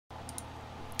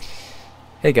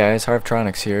Hey guys,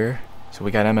 Harvtronics here. So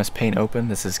we got MS Paint open.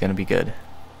 This is going to be good.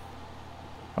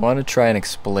 I want to try and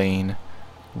explain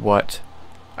what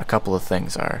a couple of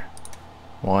things are.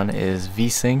 One is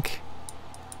VSync,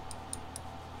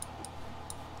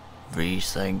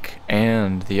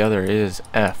 and the other is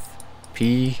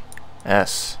FPS.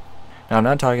 Now I'm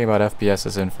not talking about FPS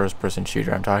as in first-person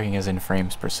shooter. I'm talking as in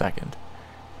frames per second.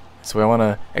 So I want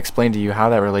to explain to you how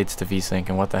that relates to VSync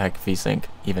and what the heck VSync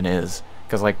even is.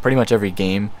 Because like pretty much every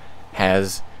game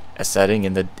has a setting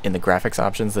in the graphics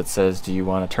options that says, do you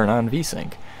want to turn on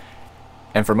VSync?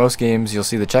 And for most games you'll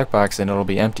see the checkbox and it'll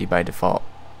be empty by default.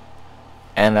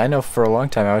 And I know for a long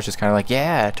time I was just kind of like,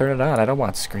 yeah, turn it on, I don't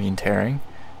want screen tearing.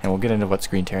 And we'll get into what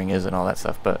screen tearing is and all that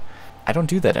stuff, but I don't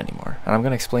do that anymore, and I'm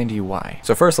going to explain to you why.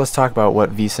 So first let's talk about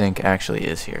what VSync actually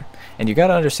is here. And you got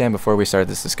to understand before we start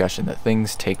this discussion that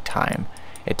things take time.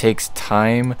 It takes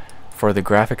time for the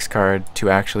graphics card to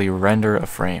actually render a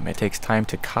frame. It takes time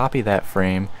to copy that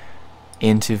frame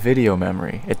into video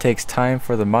memory. It takes time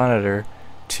for the monitor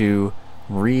to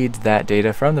read that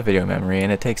data from the video memory,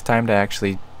 and it takes time to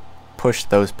actually push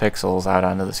those pixels out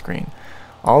onto the screen.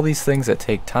 All these things that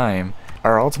take time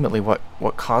are ultimately what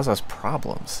cause us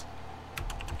problems.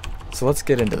 So let's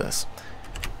get into this.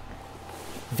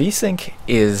 VSync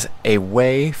is a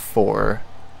way for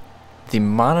the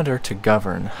monitor to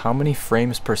govern how many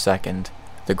frames per second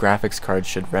the graphics card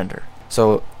should render.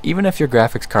 So even if your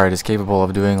graphics card is capable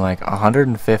of doing like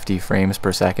 150 frames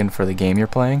per second for the game you're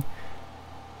playing,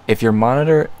 if your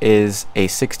monitor is a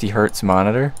 60 Hertz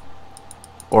monitor,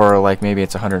 or like maybe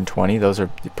it's 120, those are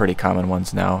the pretty common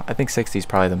ones now. I think 60 is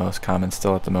probably the most common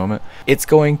still at the moment. It's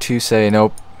going to say,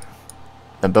 nope,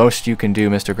 the most you can do,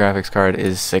 Mr. Graphics Card,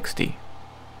 is 60.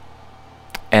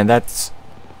 And that's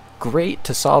great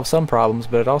to solve some problems,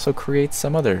 but it also creates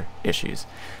some other issues.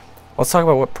 Let's talk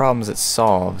about what problems it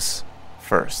solves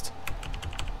first.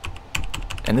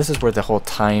 And this is where the whole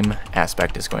time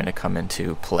aspect is going to come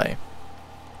into play.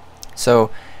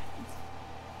 So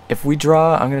if we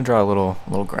draw, I'm going to draw a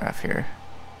little graph here.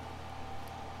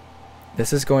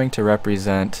 This is going to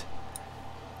represent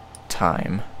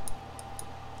time.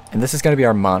 And this is going to be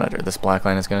our monitor. This black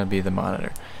line is going to be the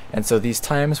monitor. And so these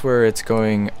times where it's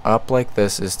going up like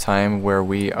this is time where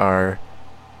we are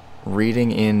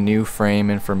reading in new frame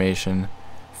information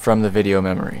from the video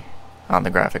memory on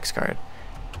the graphics card.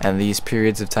 And these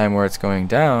periods of time where it's going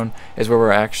down is where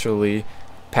we're actually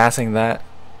passing that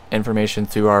information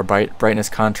through our brightness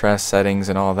contrast settings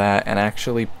and all that, and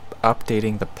actually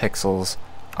updating the pixels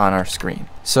on our screen.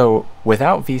 So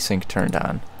without VSync turned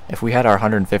on, if we had our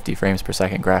 150 frames per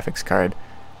second graphics card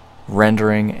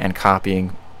rendering and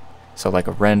copying, so like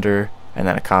a render and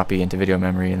then a copy into video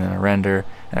memory and then a render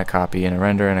and a copy and a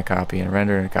render and a copy and a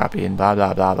render and a copy and blah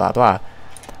blah blah blah blah,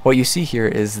 what you see here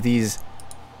is these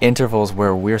intervals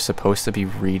where we're supposed to be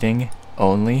reading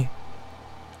only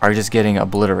are just getting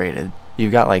obliterated.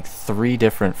 You've got like 3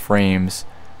 different frames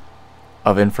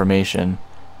of information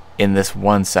in this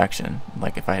one section.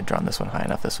 Like if I had drawn this one high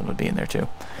enough, this one would be in there too.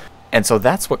 And so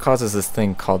that's what causes this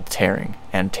thing called tearing.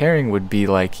 And tearing would be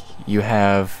like you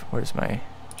have, where's my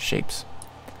shapes?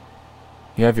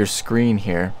 You have your screen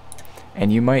here,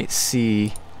 and you might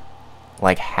see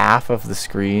like half of the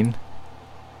screen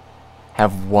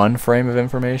have 1 frame of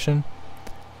information.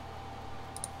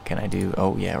 Can I do,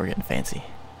 oh yeah, we're getting fancy.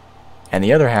 And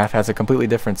the other half has a completely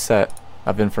different set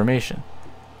of information.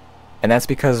 And that's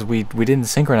because we didn't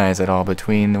synchronize at all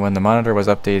between when the monitor was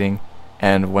updating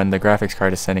and when the graphics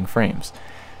card is sending frames.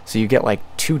 So you get like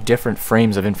 2 different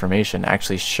frames of information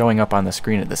actually showing up on the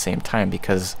screen at the same time,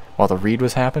 because while the read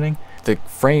was happening, the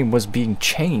frame was being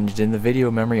changed in the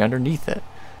video memory underneath it.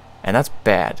 And that's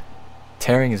bad.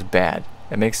 Tearing is bad.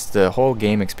 It makes the whole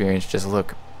game experience just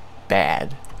look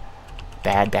bad.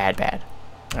 Bad, bad, bad.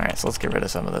 Alright, so let's get rid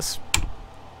of some of this.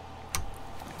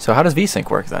 So how does VSync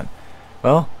work then?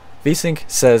 Well, VSync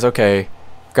says, okay,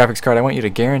 graphics card, I want you to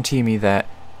guarantee me that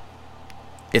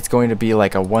it's going to be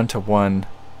like a 1-to-1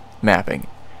 mapping.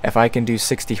 If I can do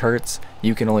 60 Hertz,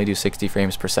 you can only do 60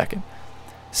 frames per second.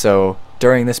 So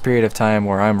during this period of time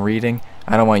where I'm reading,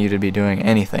 I don't want you to be doing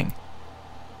anything.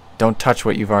 Don't touch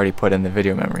what you've already put in the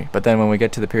video memory. But then when we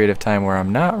get to the period of time where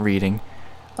I'm not reading,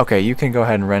 okay, you can go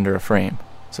ahead and render a frame.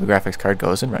 So the graphics card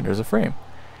goes and renders a frame.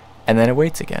 And then it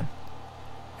waits again.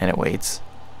 And it waits.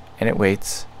 And it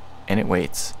waits. And it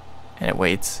waits. And it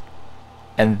waits.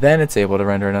 And then it's able to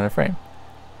render another frame.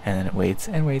 And then it waits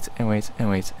and waits and waits and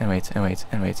waits and waits and waits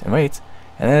and waits and waits.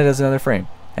 And then it does another frame.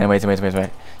 And it waits and waits and waits and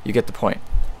waits. You get the point.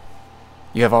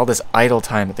 You have all this idle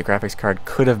time that the graphics card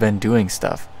could have been doing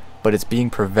stuff, but it's being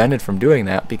prevented from doing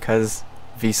that because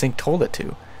VSync told it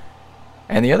to.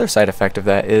 And the other side effect of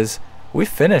that is we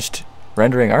finished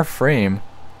rendering our frame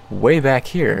way back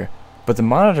here, but the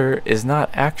monitor is not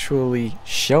actually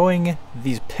showing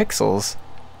these pixels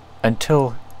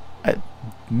until at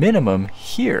minimum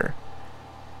here.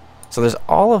 So there's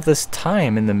all of this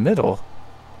time in the middle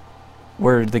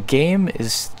where the game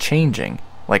is changing.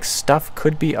 Like, stuff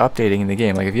could be updating in the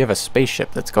game. Like, if you have a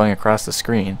spaceship that's going across the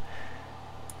screen,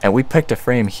 and we picked a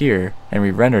frame here and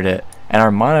we rendered it, and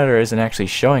our monitor isn't actually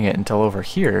showing it until over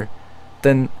here,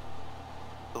 then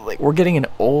like we're getting an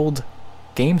old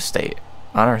game state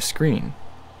on our screen.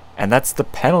 And that's the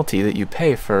penalty that you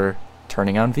pay for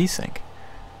turning on VSync.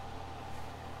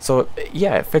 So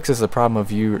yeah, it fixes the problem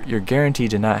of you're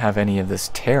guaranteed to not have any of this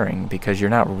tearing because you're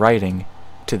not writing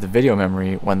to the video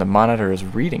memory when the monitor is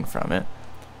reading from it,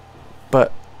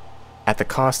 but at the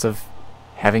cost of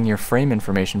having your frame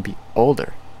information be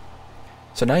older.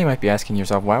 So now you might be asking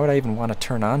yourself, why would I even want to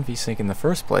turn on VSync in the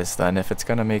first place then if it's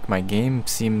going to make my game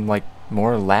seem like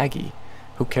more laggy?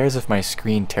 Who cares if my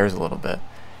screen tears a little bit?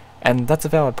 And that's a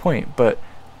valid point, but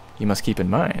you must keep in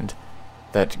mind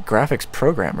that graphics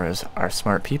programmers are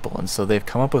smart people, and so they've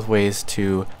come up with ways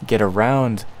to get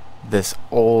around this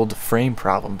old frame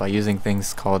problem by using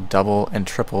things called double and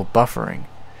triple buffering.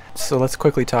 So let's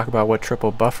quickly talk about what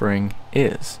triple buffering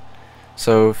is.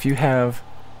 So if you have,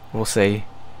 we'll say,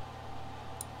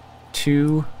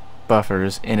 2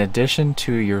 buffers in addition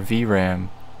to your VRAM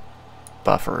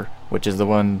buffer, which is the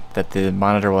one that the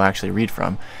monitor will actually read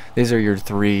from, these are your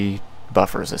 3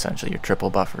 buffers, essentially, your triple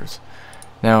buffers.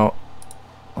 Now,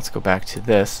 let's go back to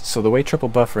this. So the way triple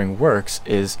buffering works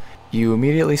is you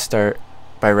immediately start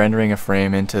by rendering a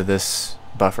frame into this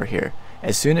buffer here.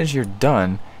 As soon as you're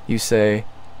done, you say,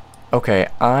 okay,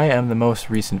 I am the most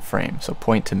recent frame, so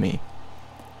point to me.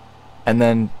 And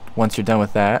then once you're done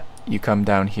with that, you come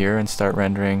down here and start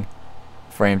rendering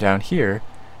frame down here,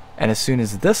 and as soon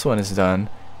as this one is done,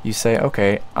 you say,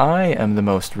 okay, I am the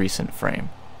most recent frame.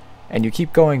 And you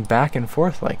keep going back and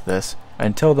forth like this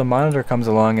until the monitor comes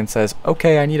along and says,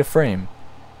 okay, I need a frame.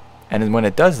 And then when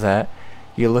it does that,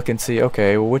 you look and see,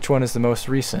 okay, well, which one is the most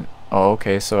recent? Oh,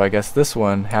 okay, so I guess this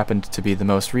one happened to be the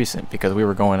most recent because we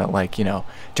were going at, like,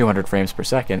 200 frames per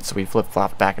second, so we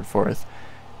flip-flopped back and forth,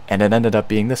 and it ended up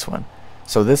being this one.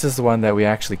 So this is the one that we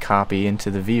actually copy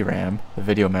into the VRAM, the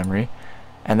video memory,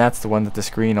 and that's the one that the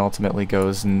screen ultimately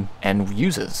goes and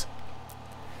uses.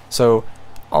 So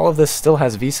all of this still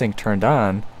has VSync turned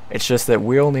on, it's just that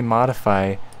we only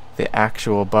modify the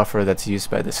actual buffer that's used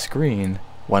by the screen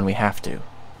when we have to.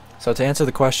 So to answer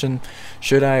the question,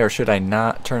 should I or should I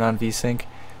not turn on VSync?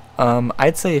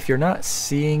 I'd say if you're not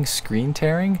seeing screen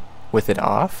tearing with it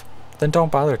off, then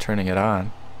don't bother turning it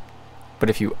on. But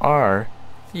if you are,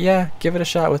 yeah, give it a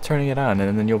shot with turning it on,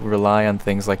 and then you'll rely on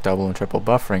things like double and triple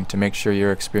buffering to make sure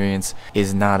your experience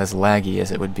is not as laggy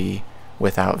as it would be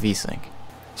without VSync.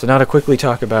 So now to quickly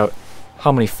talk about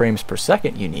how many frames per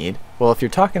second you need, well, if you're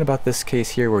talking about this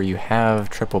case here where you have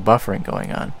triple buffering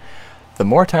going on, the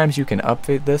more times you can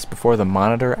update this before the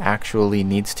monitor actually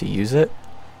needs to use it,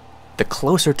 the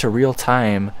closer to real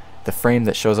time the frame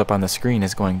that shows up on the screen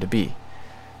is going to be.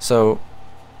 So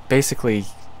basically,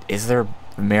 is there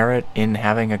merit in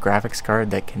having a graphics card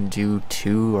that can do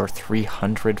 200 or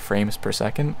 300 frames per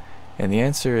second? And the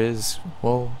answer is,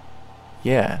 well,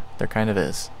 yeah, there kind of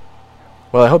is.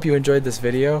 Well, I hope you enjoyed this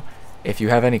video. If you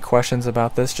have any questions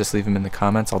about this, just leave them in the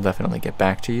comments. I'll definitely get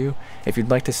back to you. If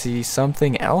you'd like to see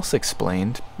something else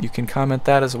explained, you can comment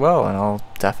that as well, and I'll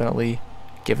definitely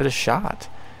give it a shot.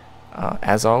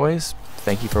 As always,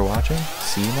 thank you for watching.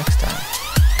 See you next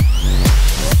time.